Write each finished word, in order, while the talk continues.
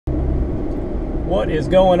What is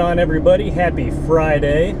going on, everybody? Happy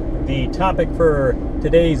Friday. The topic for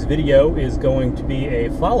today's video is going to be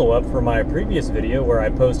a follow-up for my previous video where I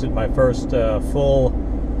posted my first full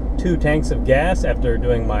 2 tanks of gas after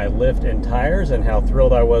doing my lift and tires, and how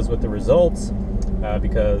thrilled I was with the results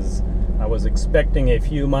because I was expecting a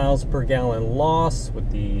few miles per gallon loss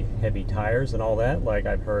with the heavy tires and all that, like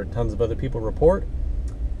I've heard tons of other people report.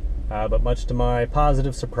 But much to my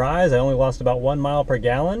positive surprise, I only lost about 1 mile per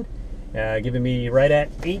gallon, giving me right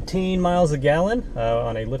at 18 miles a gallon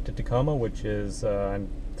on a lifted Tacoma, which is I'm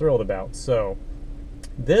thrilled about. So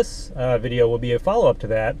this video will be a follow-up to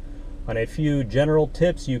that on a few general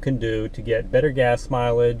tips you can do to get better gas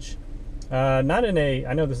mileage. Not in a,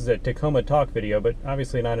 I know this is a Tacoma talk video, but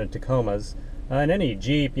obviously not in Tacomas. In any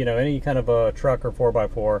Jeep, you know, any kind of a truck or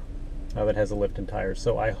 4x4 that has a lift and tires.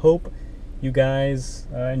 So I hope you guys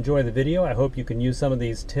enjoy the video. I hope you can use some of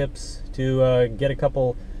these tips to get a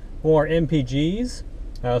couple more MPGs.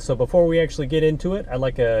 So before we actually get into it, I'd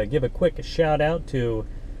like to give a quick shout out to,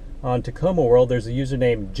 on Tacoma World, there's a user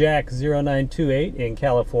named Jack0928 in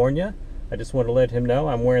California. I just want to let him know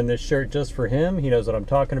I'm wearing this shirt just for him. He knows what I'm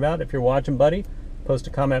talking about. If you're watching, buddy, post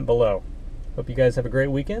a comment below. Hope you guys have a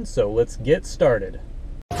great weekend, so let's get started.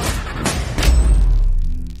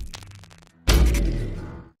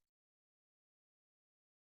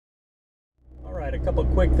 A couple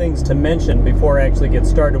quick things to mention before I actually get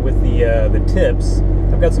started with the tips.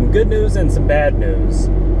 I've got some good news and some bad news.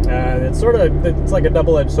 It's like a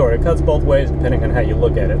double-edged sword. It cuts both ways depending on how you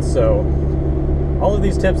look at it. So all of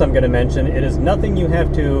these tips I'm going to mention, it is nothing you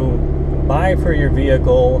have to buy for your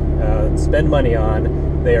vehicle, spend money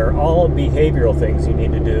on. They are all behavioral things you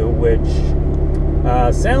need to do, which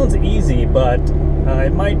sounds easy, but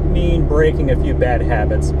it might mean breaking a few bad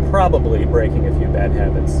habits, probably breaking a few bad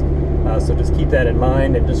habits. So just keep that in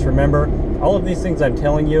mind, and just remember, all of these things I'm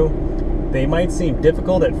telling you, they might seem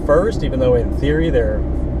difficult at first, even though in theory they're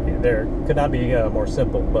could not be more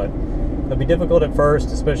simple, but they'll be difficult at first,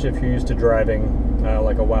 especially if you're used to driving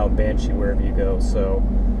like a wild banshee wherever you go. So,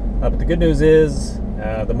 but the good news is,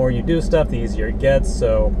 the more you do stuff, the easier it gets.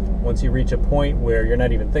 So once you reach a point where you're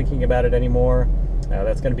not even thinking about it anymore,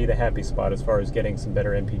 that's going to be the happy spot as far as getting some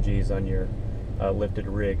better MPGs on your lifted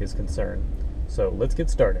rig is concerned. So let's get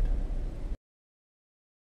started.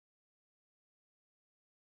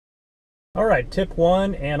 Alright, tip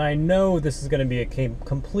 1, and I know this is going to be a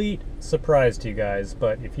complete surprise to you guys,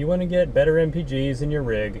 but if you want to get better MPGs in your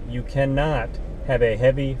rig, you cannot have a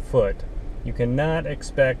heavy foot. You cannot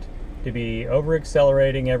expect to be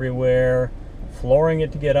over-accelerating everywhere, flooring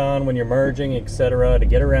it to get on when you're merging, etc., to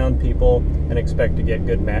get around people, and expect to get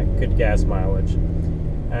good gas mileage.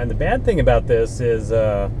 And the bad thing about this is,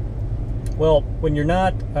 well, when you're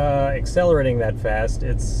not accelerating that fast,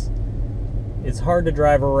 it's hard to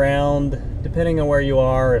drive around depending on where you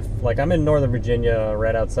are. If, like, I'm in Northern Virginia,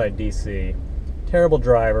 right outside DC, terrible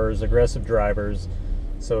drivers, aggressive drivers.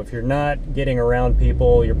 So if you're not getting around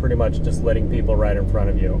people, you're pretty much just letting people right in front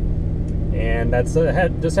of you. And that's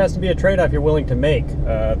just has to be a trade-off you're willing to make,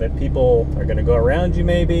 that people are going to go around you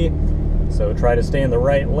maybe. So try to stay in the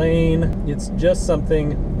right lane. It's just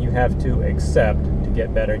something you have to accept to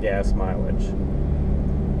get better gas mileage.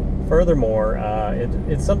 Furthermore,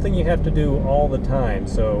 it's something you have to do all the time.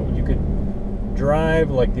 So you could drive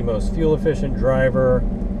like the most fuel-efficient driver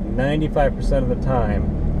 95% of the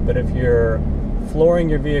time, but if you're flooring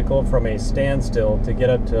your vehicle from a standstill to get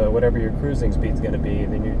up to whatever your cruising speed is going to be,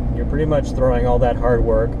 then you're pretty much throwing all that hard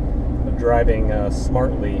work of driving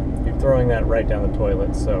smartly, you're throwing that right down the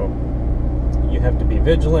toilet. So you have to be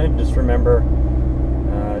vigilant. Just remember,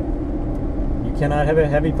 you cannot have a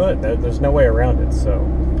heavy foot. There's no way around it. So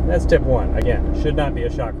that's tip 1. Again, should not be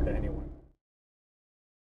a shocker to anyone.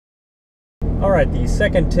 Alright, the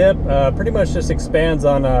second tip pretty much just expands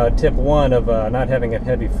on tip 1 of not having a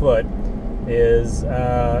heavy foot. Is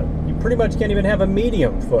you pretty much can't even have a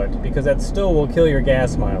medium foot, because that still will kill your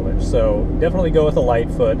gas mileage. So definitely go with a light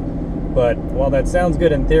foot. But while that sounds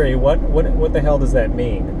good in theory, what the hell does that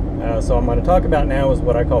mean? So I'm going to talk about now is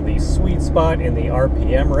what I call the sweet spot in the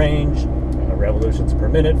RPM range, revolutions per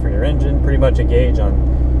minute for your engine, pretty much a gauge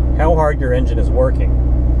on how hard your engine is working.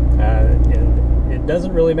 And it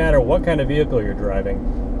doesn't really matter what kind of vehicle you're driving.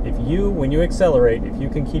 When you accelerate, if you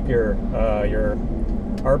can keep your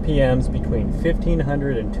RPMs between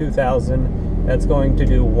 1500 and 2000, that's going to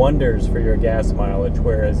do wonders for your gas mileage,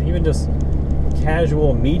 whereas even just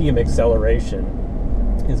casual medium acceleration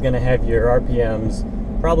is going to have your RPMs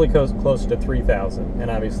probably closer to 3000,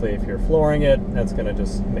 and obviously if you're flooring it, that's going to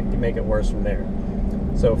just make it worse from there.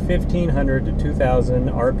 So 1500 to 2000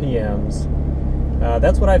 RPMs,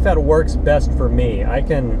 that's what I found works best for me. I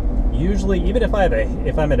can usually, even if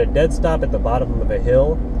I'm at a dead stop at the bottom of a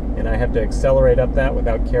hill and I have to accelerate up that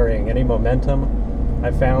without carrying any momentum,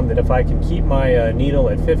 I found that if I can keep my needle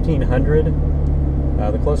at 1500,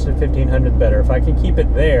 the closer to 1500 the better. If I can keep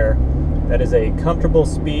it there, that is a comfortable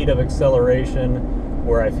speed of acceleration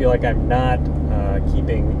where I feel like I'm not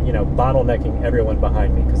keeping, bottlenecking everyone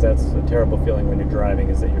behind me, because that's a terrible feeling when you're driving,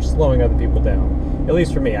 is that you're slowing other people down. At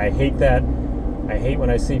least for me, I hate that. I hate when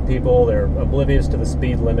I see people, they're oblivious to the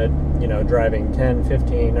speed limit, driving 10,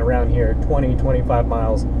 15, around here, 20, 25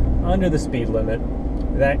 miles under the speed limit.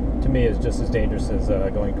 That, to me, is just as dangerous as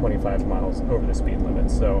going 25 miles over the speed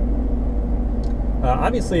limit. So,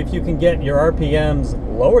 obviously, if you can get your RPMs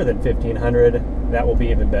lower than 1500, that will be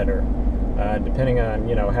even better. Depending on,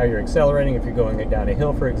 how you're accelerating, if you're going down a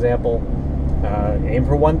hill, for example, aim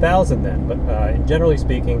for 1000 then. But generally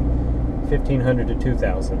speaking, 1500 to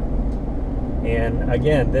 2000. And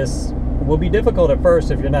again, this will be difficult at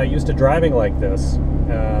first if you're not used to driving like this.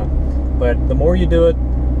 But the more you do it,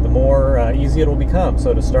 the more easy it will become.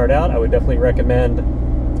 So to start out, I would definitely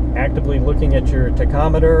recommend actively looking at your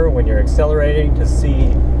tachometer when you're accelerating to see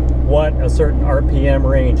what a certain RPM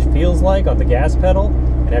range feels like on the gas pedal.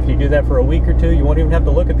 And after you do that for a week or two, you won't even have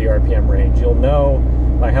to look at the RPM range. You'll know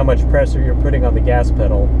by how much pressure you're putting on the gas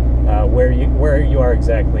pedal where you are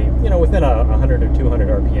exactly, within 100 or 200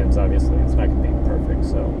 RPMs. Obviously, it's not going to be perfect.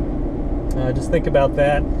 So just think about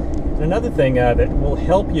that. And another thing that will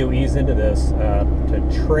help you ease into this,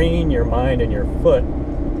 to train your mind and your foot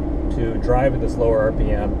to drive at this lower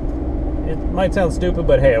RPM. It might sound stupid,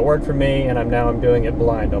 but hey, it worked for me, and I'm doing it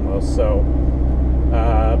blind almost. So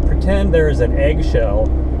pretend there is an eggshell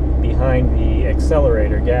behind the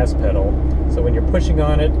accelerator gas pedal. So when you're pushing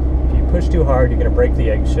on it, if you push too hard, you're going to break the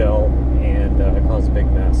eggshell and cause a big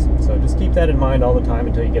mess. So just keep that in mind all the time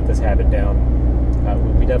until you get this habit down. It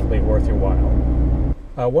will be definitely worth your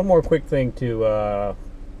while. One more quick thing to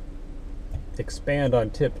expand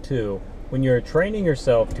on tip 2. When you're training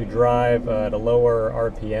yourself to drive at a lower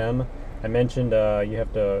RPM, I mentioned you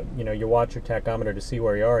have to, you watch your tachometer to see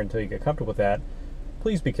where you are until you get comfortable with that.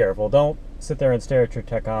 Please be careful. Don't sit there and stare at your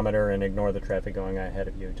tachometer and ignore the traffic going ahead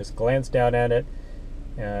of you. Just glance down at it.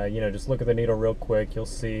 Just look at the needle real quick. You'll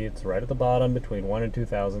see it's right at the bottom between 1 and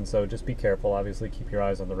 2000. So just be careful. Obviously, keep your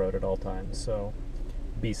eyes on the road at all times. So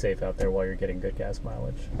be safe out there while you're getting good gas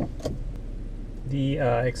mileage. The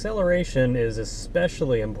acceleration is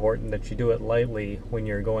especially important that you do it lightly when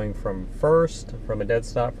you're going from a dead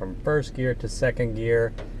stop, from first gear to second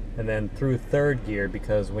gear, and then through third gear,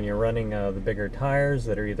 because when you're running the bigger tires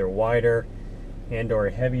that are either wider and or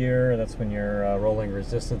heavier, that's when your rolling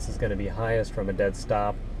resistance is going to be highest from a dead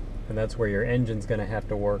stop, and that's where your engine's going to have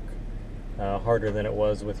to work harder than it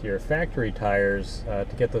was with your factory tires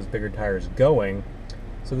to get those bigger tires going.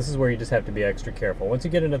 So this is where you just have to be extra careful. Once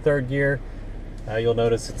you get into third gear, you'll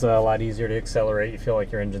notice it's a lot easier to accelerate. You feel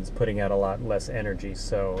like your engine's putting out a lot less energy.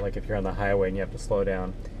 So like if you're on the highway and you have to slow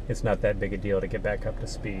down, it's not that big a deal to get back up to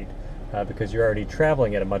speed because you're already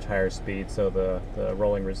traveling at a much higher speed, so the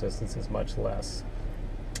rolling resistance is much less.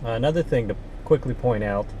 Another thing to quickly point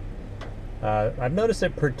out, I've noticed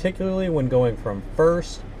it particularly when going from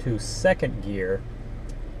first to second gear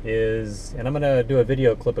is, and I'm going to do a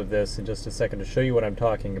video clip of this in just a second to show you what I'm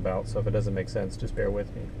talking about, so if it doesn't make sense, just bear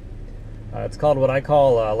with me. It's called what I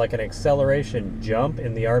call like an acceleration jump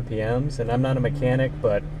in the RPMs, and I'm not a mechanic,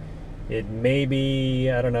 but it may be,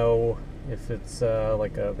 I don't know if it's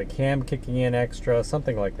like the cam kicking in extra,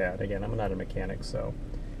 something like that. Again, I'm not a mechanic, so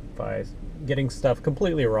if I'm getting stuff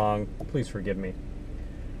completely wrong, please forgive me.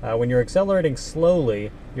 When you're accelerating slowly,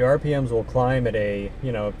 your RPMs will climb at a,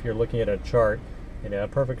 if you're looking at a chart, in a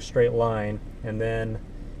perfect straight line, and then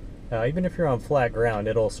even if you're on flat ground,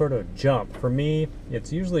 it'll sort of jump. For me,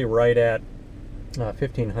 it's usually right at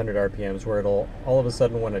 1500 RPMs where it'll all of a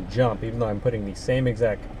sudden want to jump. Even though I'm putting the same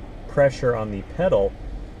exact pressure on the pedal,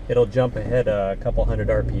 it'll jump ahead a couple hundred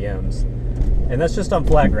RPMs. And that's just on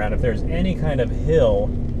flat ground. If there's any kind of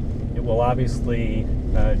hill, it will obviously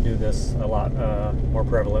do this a lot more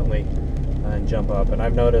prevalently and jump up. And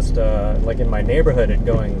I've noticed, like in my neighborhood, it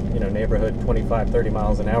going, neighborhood 25, 30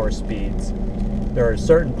 miles an hour speeds, there are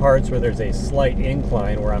certain parts where there's a slight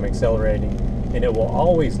incline where I'm accelerating, and it will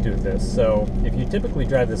always do this. So if you typically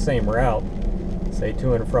drive the same route, say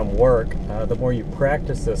to and from work, the more you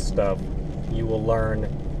practice this stuff, you will learn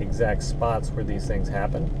exact spots where these things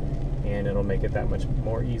happen, and it'll make it that much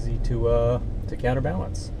more easy to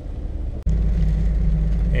counterbalance.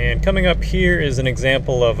 And coming up here is an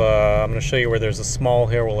example of, I'm going to show you where there's a small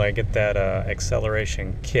hill where I get that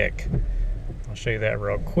acceleration kick. I'll show you that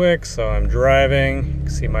real quick. So I'm driving, you can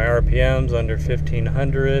see my RPMs under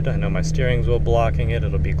 1500. I know my steering's wheel blocking it.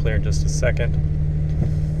 It'll be clear in just a second.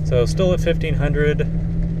 So still at 1500.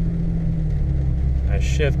 I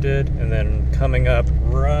shifted, and then coming up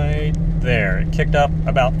right there, it kicked up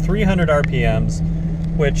about 300 RPMs,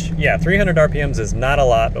 which, yeah, 300 RPMs is not a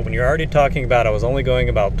lot, but when you're already talking about I was only going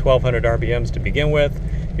about 1200 RPMs to begin with,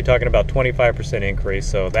 you're talking about 25% increase,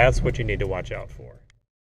 so that's what you need to watch out for.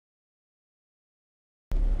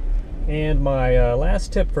 And my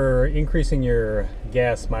last tip for increasing your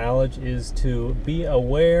gas mileage is to be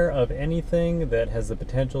aware of anything that has the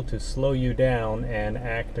potential to slow you down and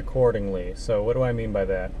act accordingly. So what do I mean by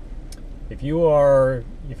that? If you're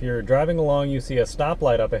driving along, you see a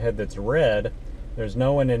stoplight up ahead that's red, there's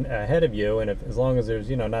no one ahead of you, and as long as there's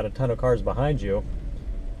not a ton of cars behind you,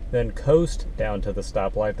 then coast down to the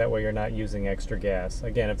stoplight. That way you're not using extra gas.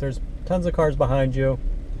 Again, if there's tons of cars behind you,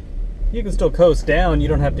 you can still coast down. You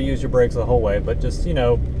don't have to use your brakes the whole way, but just,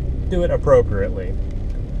 do it appropriately.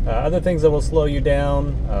 Other things that will slow you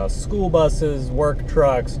down, school buses, work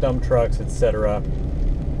trucks, dump trucks, etc.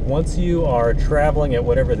 Once you are traveling at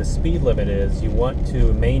whatever the speed limit is, you want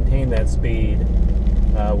to maintain that speed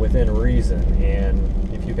within reason.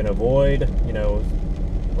 And if you can avoid,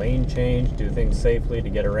 lane change, do things safely to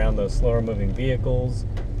get around those slower moving vehicles,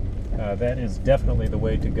 that is definitely the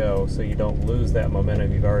way to go, so you don't lose that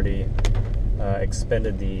momentum you've already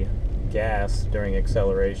expended the gas during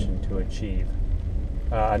acceleration to achieve.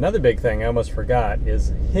 Another big thing I almost forgot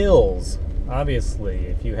is hills. Obviously,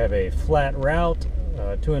 if you have a flat route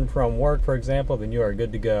to and from work, for example, then you are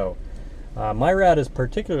good to go. My route is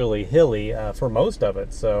particularly hilly for most of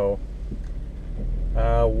it, so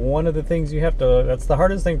one of the things that's the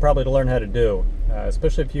hardest thing probably to learn how to do,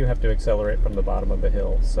 especially if you have to accelerate from the bottom of a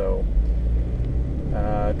hill. So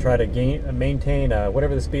try to maintain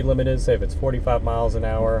whatever the speed limit is. Say if it's 45 miles an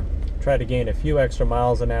hour, try to gain a few extra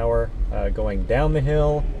miles an hour going down the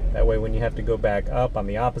hill. That way when you have to go back up on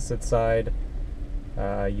the opposite side,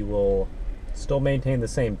 you will still maintain the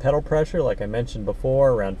same pedal pressure like I mentioned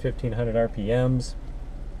before, around 1500 RPMs.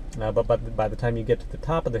 But by the time you get to the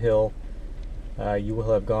top of the hill, you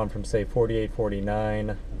will have gone from, say, 48,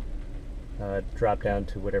 49, drop down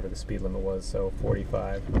to whatever the speed limit was, so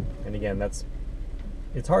 45. And again,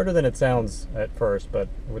 it's harder than it sounds at first, but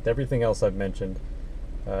with everything else I've mentioned,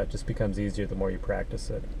 it just becomes easier the more you practice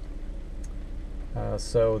it.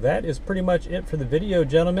 So that is pretty much it for the video,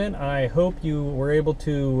 gentlemen. I hope you were able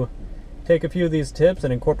to take a few of these tips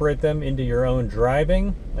and incorporate them into your own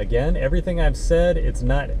driving. Again, everything I've said, it's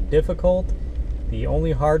not difficult. The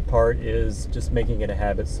only hard part is just making it a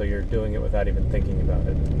habit, so you're doing it without even thinking about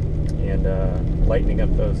it, and lightening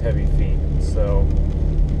up those heavy feet. So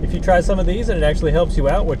if you try some of these and it actually helps you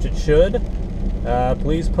out, which it should,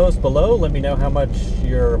 please post below. Let me know how much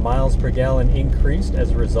your miles per gallon increased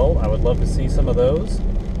as a result. I would love to see some of those.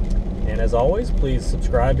 And as always, please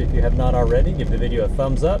subscribe if you have not already. Give the video a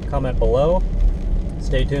thumbs up, comment below.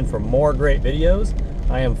 Stay tuned for more great videos.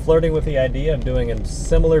 I am flirting with the idea of doing a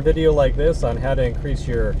similar video like this on how to increase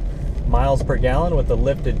your miles per gallon with a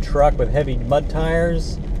lifted truck with heavy mud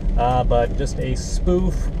tires, but just a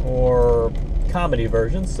spoof or comedy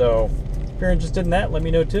version. So if you're interested in that, let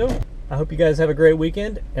me know too. I hope you guys have a great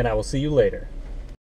weekend, and I will see you later.